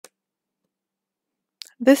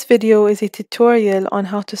This video is a tutorial on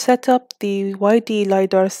how to set up the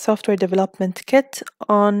YDLidar software development kit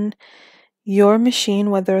on your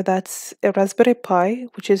machine, whether that's a Raspberry Pi,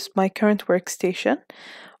 which is my current workstation,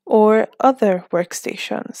 or other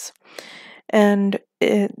workstations. And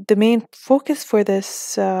the main focus for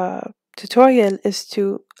this tutorial is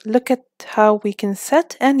to look at how we can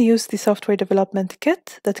set and use the software development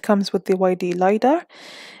kit that comes with the YDLidar.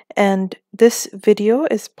 And this video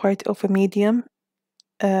is part of a Medium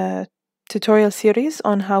tutorial series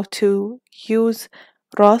on how to use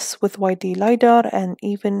ROS with YDLidar and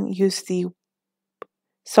even use the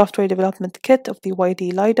software development kit of the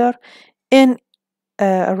YDLidar in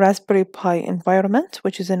a Raspberry Pi environment,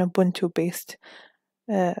 which is an Ubuntu based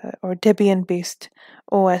or Debian based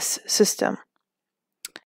OS system.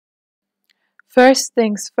 First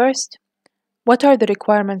things first, what are the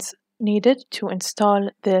requirements needed to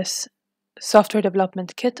install this software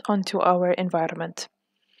development kit onto our environment?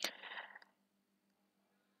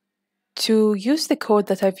 To use the code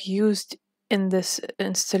that I've used in this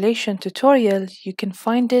installation tutorial, you can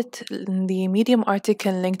find it in the Medium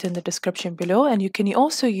article linked in the description below, and you can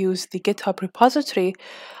also use the GitHub repository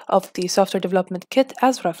of the software development kit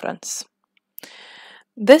as reference.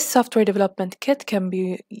 This software development kit can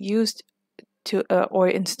be used to or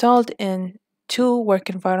installed in two work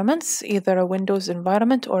environments, either a Windows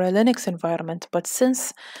environment or a Linux environment. But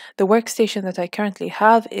since the workstation that I currently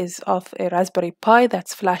have is of a Raspberry Pi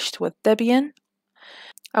that's flashed with Debian,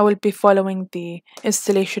 I will be following the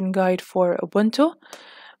installation guide for Ubuntu,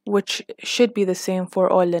 which should be the same for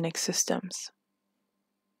all Linux systems.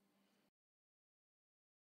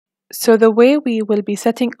 So the way we will be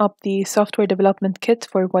setting up the software development kit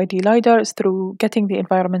for YDLidar is through getting the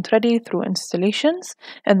environment ready through installations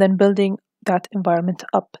and then building that environment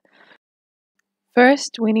up.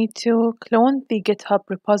 First, we need to clone the GitHub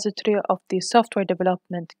repository of the software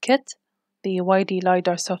development kit, the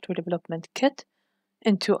YDLidar software development kit,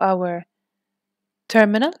 into our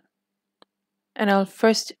terminal. And I'll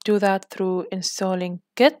first do that through installing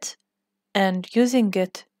Git and using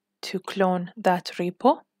Git to clone that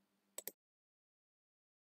repo.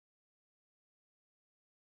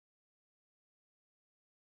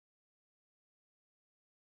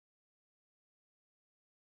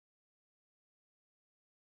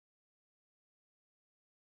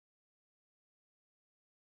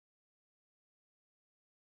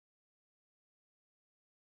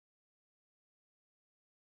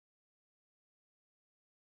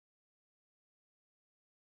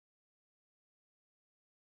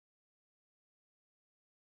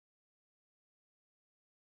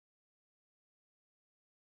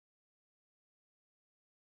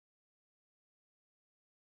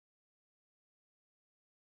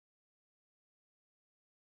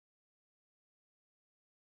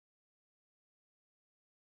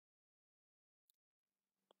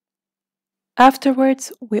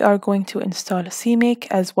 Afterwards, we are going to install CMake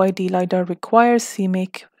as YDLidar requires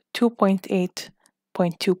CMake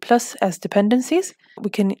 2.8.2 plus as dependencies.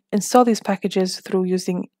 We can install these packages through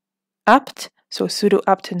using apt, so sudo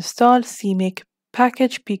apt install CMake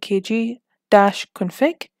package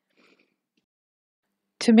pkg-config.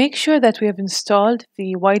 To make sure that we have installed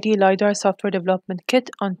the YDLidar software development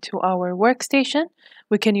kit onto our workstation,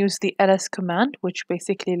 we can use the ls command, which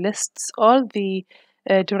basically lists all the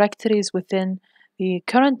directories within the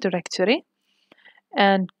current directory.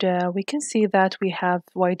 And we can see that we have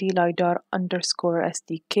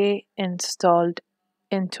YDLidar_SDK installed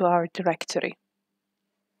into our directory.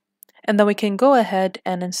 And then we can go ahead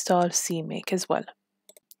and install CMake as well.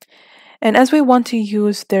 And as we want to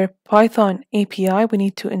use their Python API, we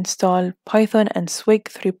need to install Python and Swig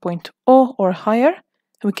 3.0 or higher.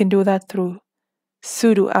 We can do that through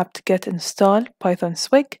sudo apt get install Python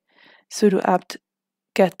Swig, sudo apt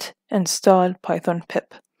get install Python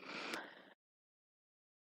pip.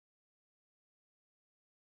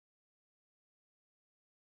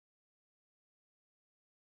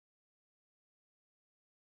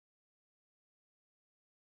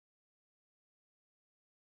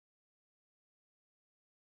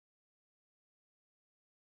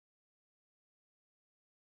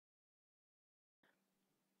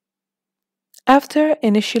 After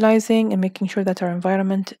initializing and making sure that our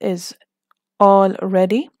environment is all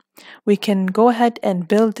ready, we can go ahead and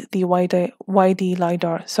build the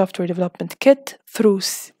YDLidar software development kit through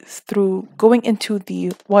going into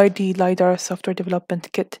the YDLidar software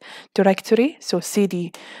development kit directory, so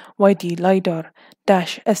cd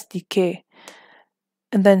YDLidar-SDK,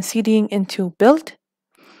 and then cding into build,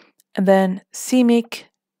 and then cmake ...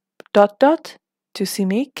 to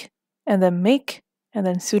cmake, and then make, and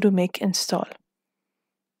then sudo make install.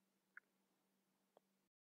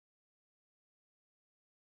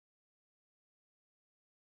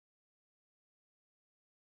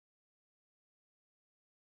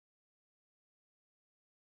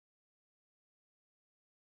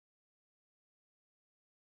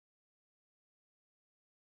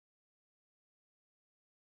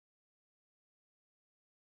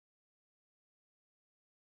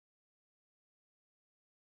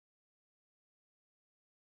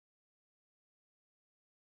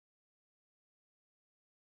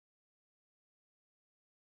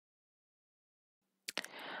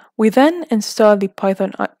 We then install the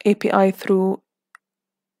Python API through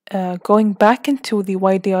going back into the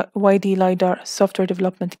YDLidar software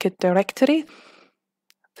development kit directory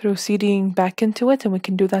through cding back into it, and we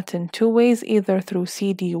can do that in two ways, either through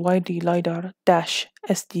cd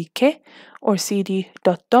YDLidar-SDK or cd ...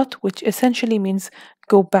 which essentially means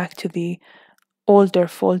go back to the older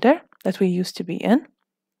folder that we used to be in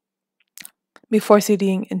before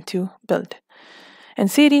cding into build. And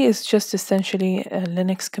cd is just essentially a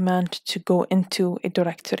Linux command to go into a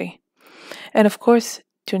directory. And of course,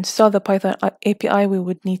 to install the Python API, we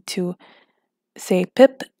would need to say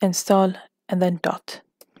pip install and then dot.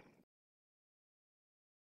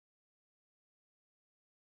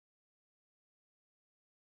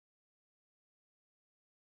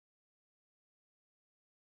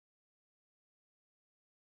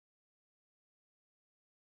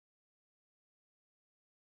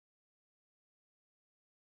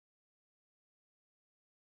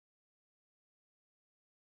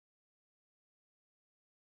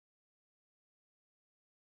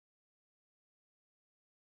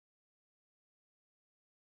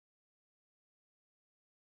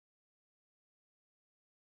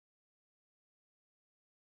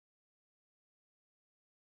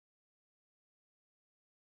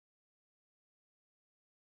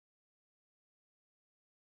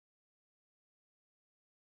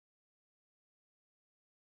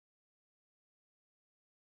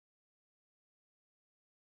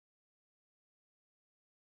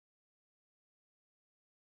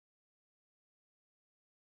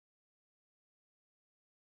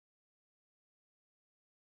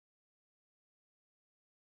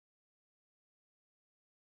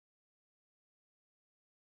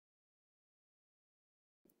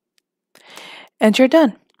 And you're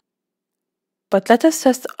done. But let us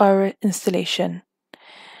test our installation.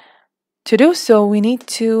 To do so, we need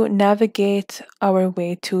to navigate our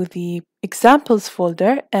way to the examples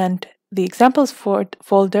folder, and the examples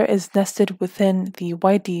folder is nested within the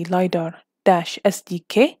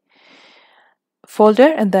YDLidar-SDK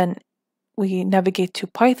folder, and then we navigate to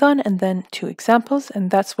Python and then to examples, and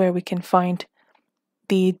that's where we can find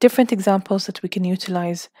the different examples that we can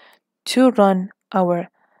utilize to run our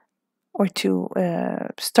or to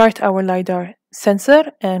start our LiDAR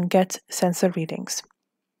sensor and get sensor readings.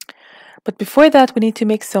 But before that, we need to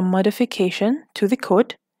make some modification to the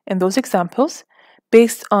code in those examples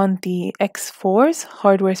based on the X4's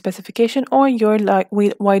hardware specification or your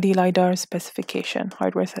YD LiDAR specification,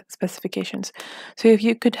 hardware specifications. So if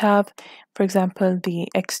you could have, for example, the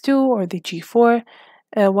X2 or the G4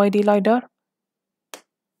 YD LiDAR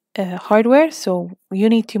hardware, so you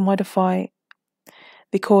need to modify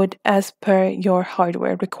the code as per your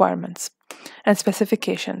hardware requirements and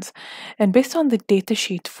specifications. And based on the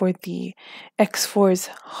datasheet for the X4's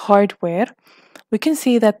hardware, we can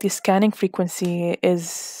see that the scanning frequency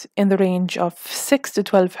is in the range of 6 to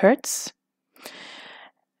 12 Hertz,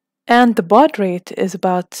 and the baud rate is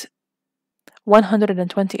about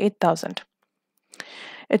 128,000.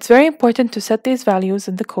 It's very important to set these values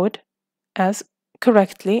in the code as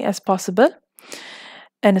correctly as possible,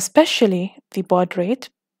 and especially the baud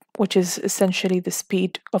rate, which is essentially the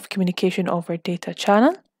speed of communication over data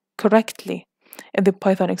channel, correctly in the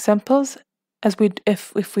Python examples, as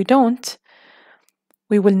if we don't,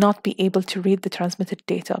 we will not be able to read the transmitted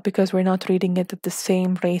data because we're not reading it at the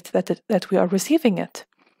same rate that we are receiving it.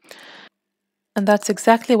 And that's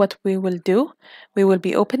exactly what we will do. We will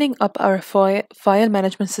be opening up our file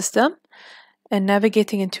management system and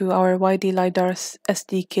navigating into our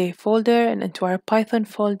YDLidar-SDK folder and into our Python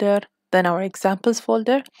folder, then our examples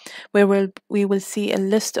folder, where we will see a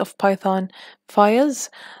list of Python files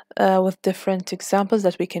with different examples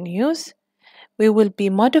that we can use. We will be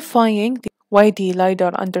modifying the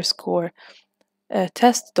YDLidar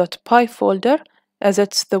test.py folder, as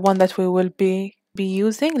it's the one that we will be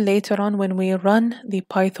using later on when we run the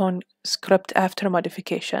Python script after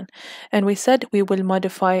modification. And we said we will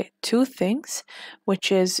modify two things,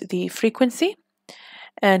 which is the frequency,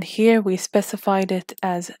 and here we specified it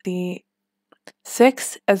as the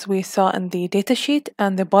 6 as we saw in the datasheet,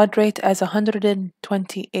 and the baud rate as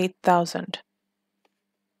 128,000.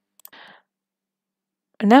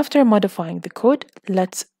 And after modifying the code,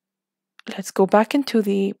 let's go back into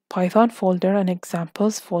the Python folder and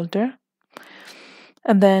examples folder,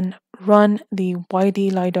 and then run the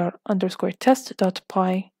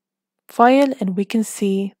ydlidar_test.py file, and we can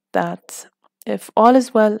see that if all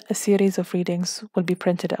is well, a series of readings will be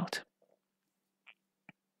printed out.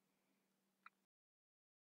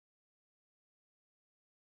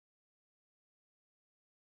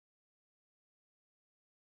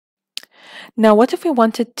 Now, what if we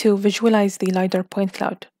wanted to visualize the LiDAR point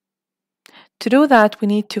cloud? To do that, we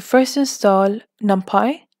need to first install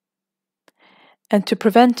NumPy, and to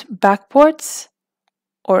prevent backports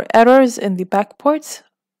or errors in the backports,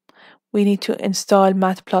 we need to install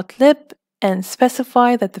matplotlib and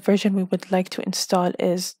specify that the version we would like to install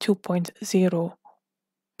is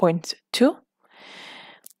 2.0.2.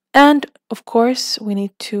 And of course, we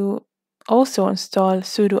need to also install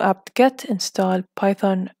sudo apt-get install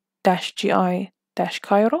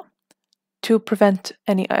python-gi-cairo to prevent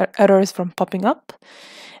any errors from popping up.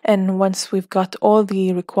 And once we've got all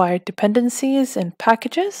the required dependencies and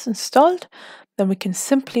packages installed, then we can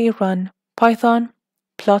simply run python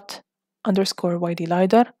plot underscore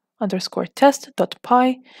ydlidar underscore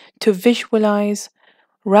test.py to visualize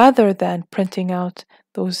rather than printing out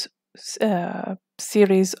those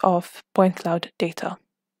series of point cloud data.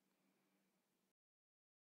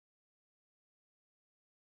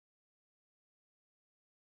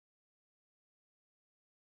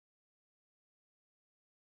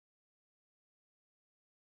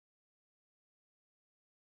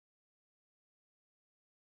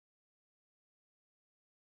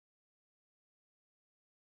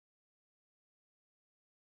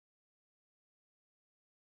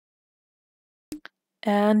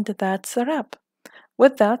 And that's a wrap.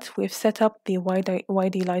 With that, we've set up the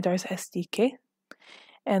YDLidar's SDK,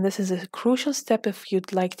 and this is a crucial step if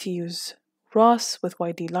you'd like to use ROS with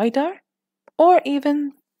YDLidar, or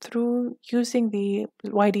even through using the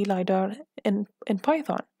YDLidar in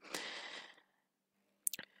Python.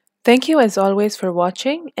 Thank you as always for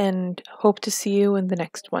watching, and hope to see you in the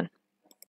next one.